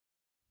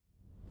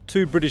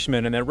two British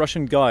men and their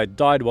Russian guide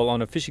died while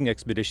on a fishing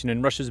expedition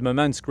in Russia's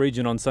Murmansk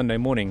region on Sunday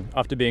morning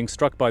after being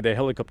struck by their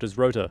helicopter's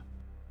rotor.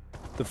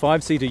 The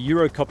 5-seater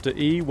Eurocopter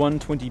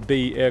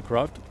E120B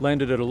aircraft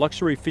landed at a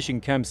luxury fishing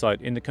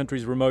campsite in the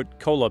country's remote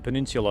Kola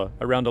Peninsula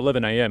around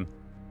 11 a.m.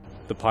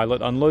 The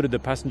pilot unloaded the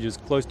passengers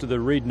close to the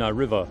Rynda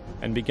river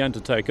and began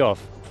to take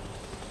off.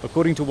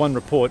 According to one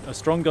report, a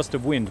strong gust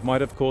of wind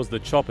might have caused the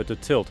chopper to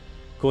tilt,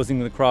 causing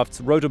the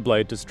craft's rotor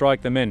blade to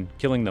strike the men,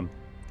 killing them.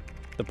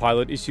 The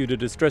pilot issued a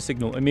distress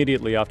signal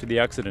immediately after the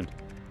accident.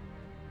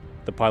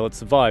 The pilot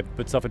survived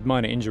but suffered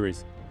minor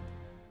injuries.